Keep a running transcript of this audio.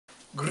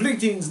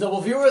Greetings, noble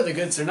viewer, the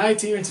good Sir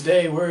Knight here, and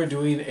today we're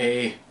doing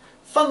a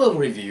fun little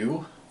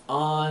review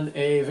on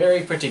a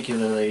very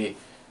particularly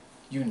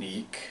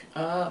unique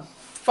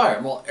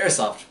firearm. Well,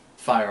 airsoft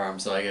firearm,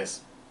 so I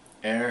guess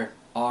air,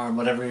 arm,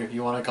 whatever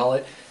you want to call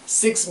it.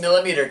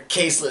 6mm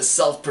caseless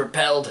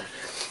self-propelled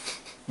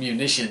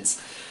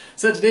munitions.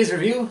 So today's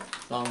review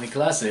on the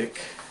classic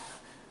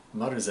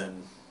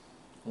Maruzen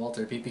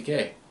Walther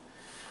PPK.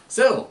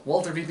 So,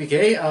 Walther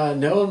PPK,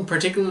 known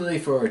particularly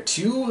for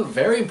two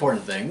very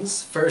important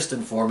things. First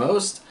and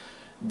foremost,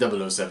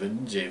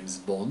 007 James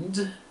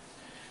Bond,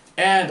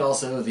 and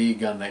also the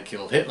gun that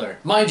killed Hitler.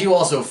 Mind you,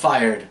 also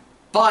fired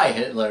by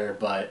Hitler,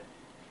 but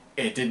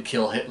it did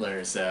kill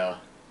Hitler, so...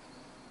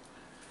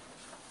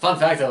 Fun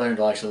fact I learned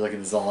while actually looking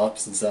this all up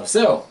and stuff.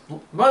 So,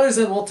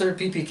 Maruzen Walther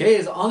PPK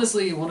is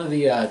honestly one of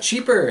the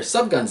cheaper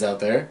subguns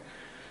out there.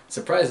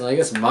 Surprisingly, I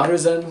guess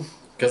Maruzen,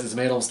 because it's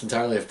made almost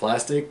entirely of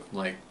plastic,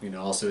 like, you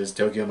know, also is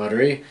Tokyo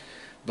Marui,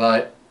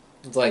 but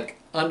it's like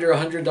under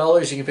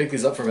 $100. You can pick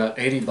these up for about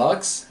 80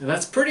 bucks, and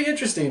that's pretty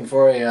interesting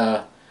for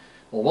a,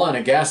 well, one,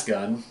 a gas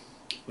gun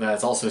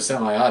that's also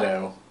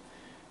semi-auto,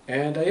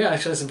 and yeah,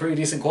 actually has some pretty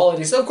decent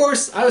quality. So of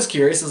course, I was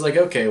curious. I was like,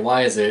 okay,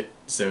 why is it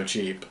so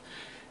cheap?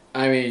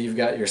 I mean, you've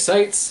got your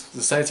sights.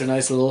 The sights are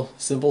nice little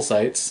simple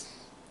sights,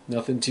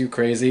 nothing too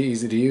crazy,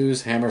 easy to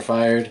use, hammer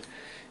fired.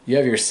 You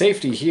have your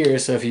safety here,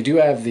 so if you do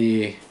have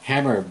the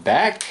hammer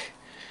back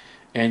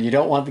and you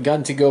don't want the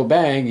gun to go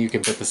bang, you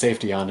can put the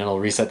safety on and it'll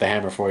reset the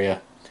hammer for you.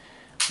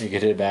 You can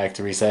hit it back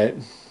to reset.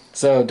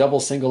 So double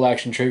single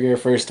action trigger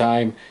first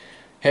time,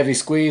 heavy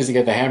squeeze to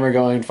get the hammer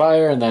going,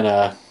 fire, and then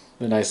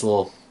the nice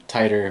little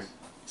tighter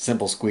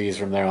simple squeeze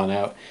from there on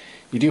out.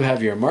 You do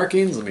have your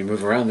markings. Let me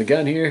move around the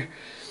gun here.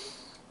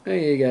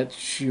 You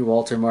got your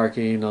Walther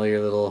marking, all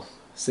your little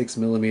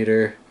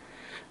 6mm.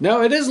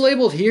 Now, it is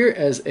labeled here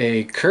as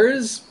a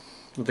KERS,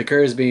 with the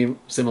KERS being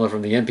similar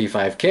from the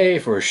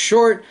MP5K for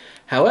short.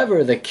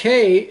 However, the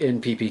K in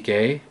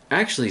PPK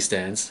actually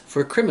stands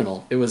for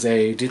criminal. It was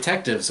a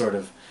detective sort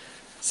of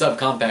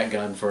subcompact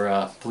gun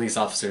for police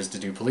officers to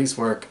do police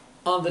work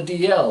on the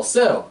DL.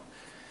 So,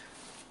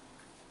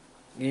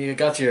 you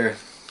got your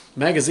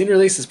magazine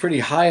release is pretty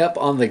high up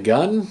on the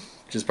gun,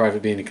 which is probably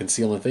being a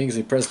concealment thing. So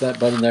you press that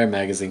button there,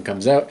 magazine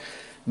comes out.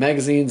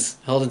 Magazine's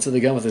held into the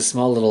gun with a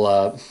small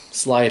little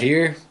slide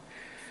here.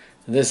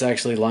 And this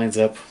actually lines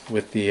up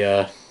with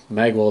the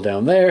mag well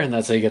down there, and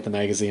that's how you get the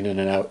magazine in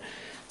and out.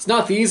 It's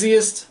not the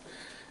easiest,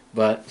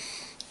 but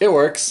it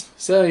works.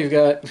 So you've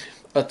got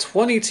a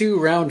 22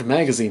 round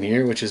magazine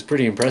here, which is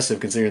pretty impressive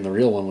considering the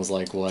real one was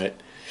like, what,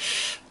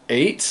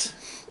 8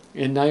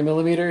 in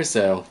 9mm?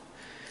 So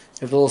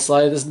you have the little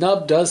slide. This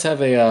nub does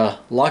have a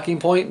locking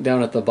point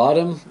down at the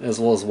bottom, as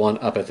well as one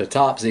up at the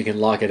top, so you can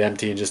lock it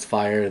empty and just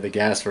fire the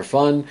gas for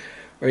fun,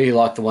 or you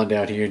lock the one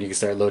down here and you can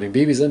start loading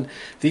BBs in.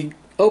 The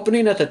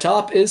opening at the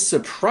top is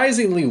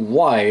surprisingly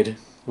wide,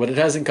 but it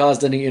hasn't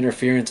caused any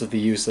interference with the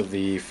use of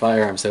the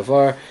firearm so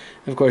far.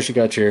 And of course, you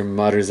got your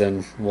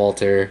Maruzen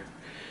Walther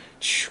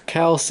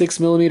Cal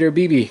 6mm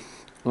BB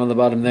on the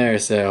bottom there,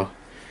 so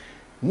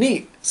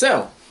neat.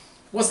 So,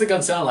 what's the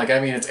gun sound like?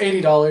 I mean, it's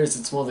 $80.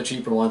 It's one of the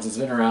cheaper ones. It's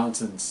been around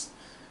since,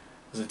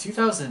 was it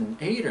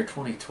 2008 or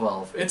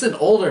 2012? It's an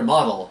older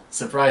model,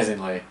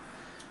 surprisingly.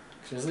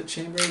 Is it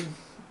chambered?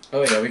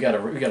 Oh yeah, we got a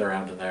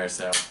round in there.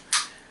 So,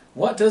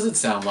 what does it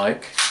sound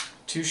like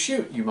to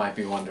shoot? You might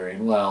be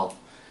wondering. Well,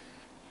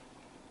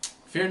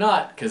 fear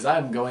not, because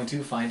I'm going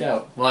to find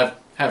out. Well,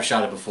 I have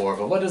shot it before,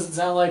 but what does it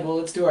sound like? Well,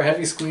 let's do our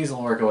heavy squeeze and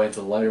we'll work our way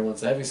into the lighter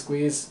ones. The heavy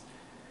squeeze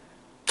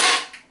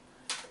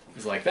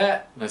is like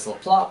that, nice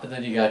little plop, and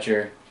then you got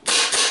your...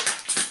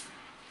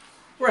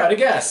 We're out of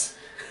gas!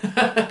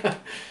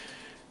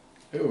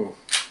 Ooh,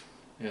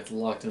 yeah, it's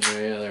locked in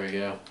there, yeah, there we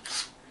go.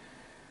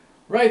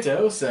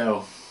 Righto,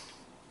 so,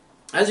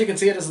 as you can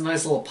see, it has a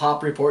nice little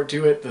pop report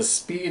to it. The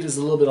speed is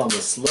a little bit on the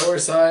slower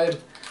side,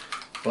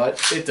 but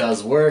it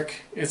does work.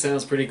 It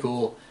sounds pretty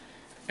cool,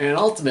 and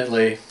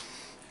ultimately,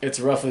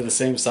 it's roughly the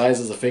same size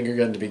as a finger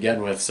gun to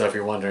begin with, so if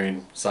you're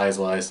wondering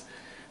size-wise.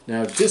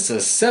 Now,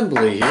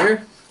 disassembly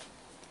here,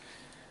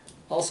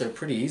 also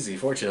pretty easy,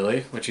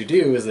 fortunately. What you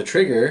do is the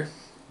trigger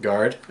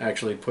guard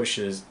actually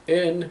pushes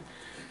in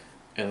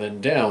and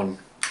then down,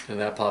 and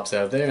that pops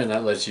out there, and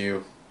that lets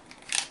you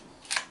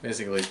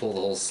basically pull the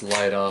whole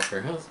slide off.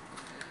 Or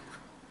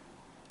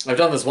I've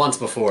done this once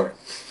before.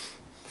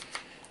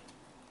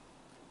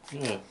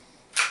 Yeah.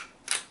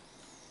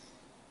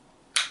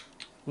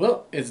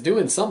 Well, it's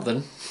doing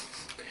something.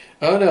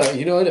 Oh no,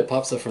 you know what? It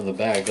pops up from the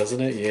back,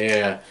 doesn't it?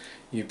 Yeah.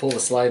 You pull the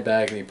slide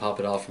back and you pop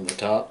it off from the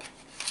top.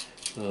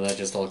 And that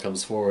just all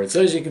comes forward.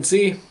 So as you can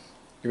see,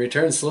 your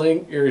return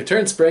spring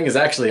is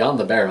actually on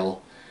the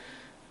barrel.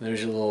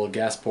 There's your little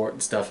gas port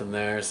and stuff in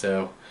there.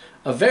 So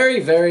a very,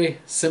 very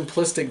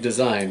simplistic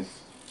design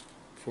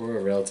for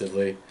a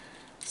relatively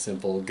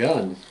simple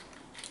gun.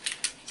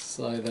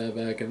 Slide that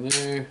back in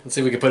there. Let's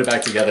see if we can put it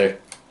back together.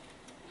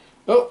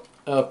 Oh,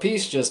 a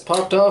piece just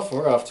popped off.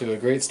 We're off to a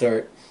great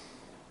start.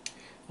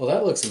 Well,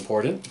 that looks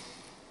important.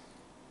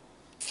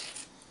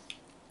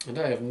 And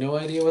I have no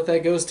idea what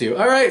that goes to.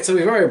 Alright, so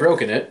we've already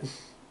broken it.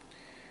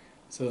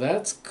 So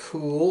that's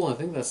cool. I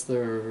think that's the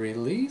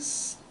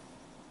release.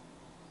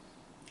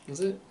 Is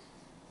it?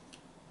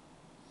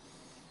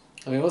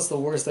 I mean, what's the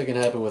worst that can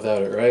happen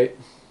without it, right?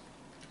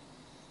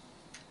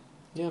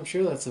 Yeah, I'm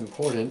sure that's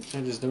important.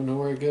 I just don't know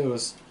where it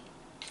goes.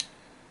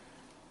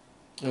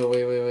 Oh,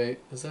 wait.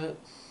 Is that?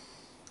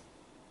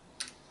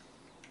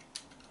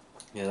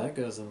 Yeah, that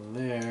goes in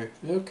there.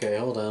 Okay,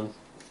 hold on.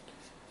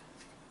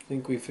 I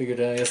think we figured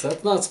out. Yes,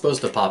 that's not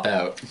supposed to pop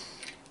out.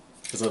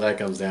 That's what that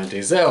comes down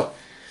to. So,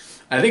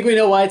 I think we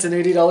know why it's an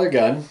 $80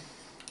 gun.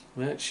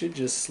 That should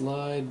just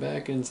slide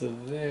back into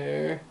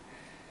there.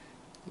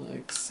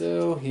 Like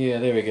so. Yeah,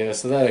 there we go.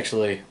 So that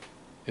actually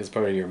is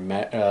part of your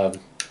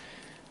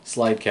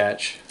slide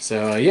catch.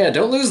 So, yeah,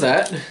 don't lose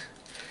that.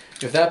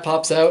 If that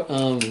pops out,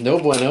 no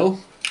bueno.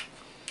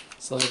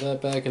 Slide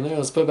that back in there.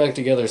 Let's put it back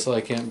together so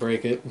I can't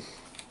break it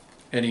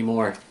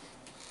anymore.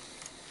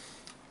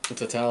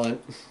 It's a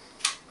talent.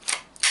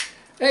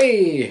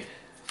 Hey!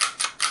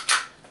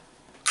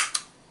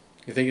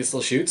 You think it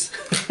still shoots?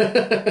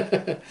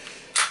 Alright,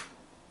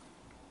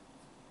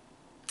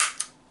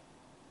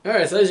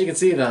 so as you can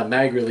see, the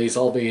mag release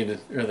all being,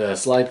 or the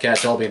slide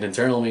catch all being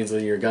internal means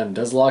that your gun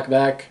does lock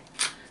back.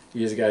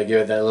 You just gotta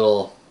give it that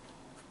little,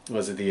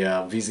 was it the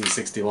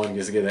VZ61,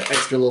 just give it that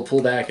extra little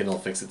pullback and it'll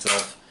fix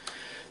itself.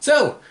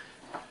 So,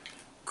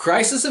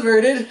 crisis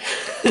averted.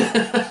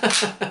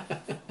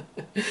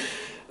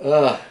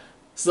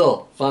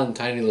 Still, fun,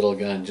 tiny little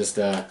gun. Just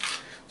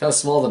how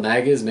small the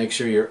mag is, make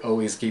sure you're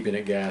always keeping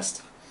it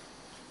gassed.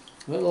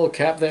 That little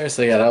cap there,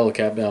 so yeah, that little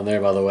cap down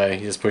there, by the way,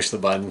 you just push the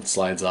button,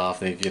 slides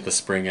off, then you get the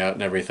spring out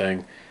and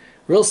everything.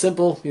 Real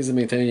simple, easy to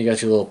maintain. You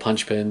got your little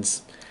punch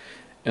pins.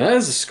 And that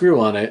has a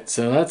screw on it,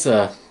 so that's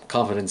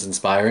confidence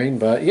inspiring.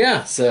 But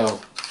yeah,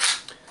 so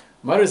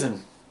Maruzen.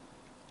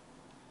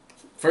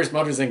 First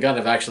Maruzen gun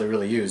I've actually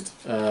really used.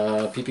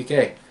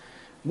 PPK.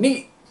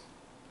 Neat!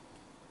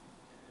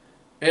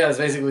 Yeah, that's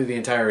basically the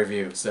entire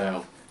review,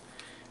 so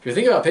if you're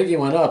thinking about picking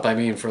one up, I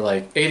mean, for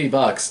like 80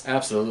 bucks,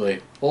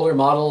 absolutely. Older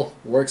model,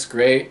 works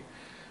great,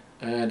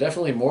 and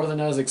definitely more than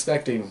I was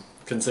expecting,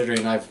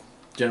 considering I've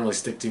generally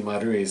stick to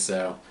Maruzen,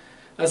 so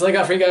that's all I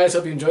got for you guys.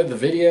 Hope you enjoyed the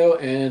video,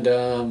 and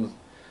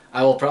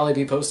I will probably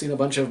be posting a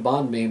bunch of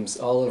Bond memes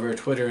all over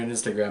Twitter and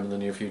Instagram in the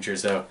near future,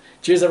 so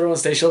cheers everyone,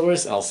 stay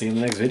chivalrous, I'll see you in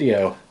the next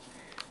video.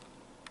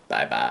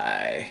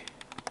 Bye-bye.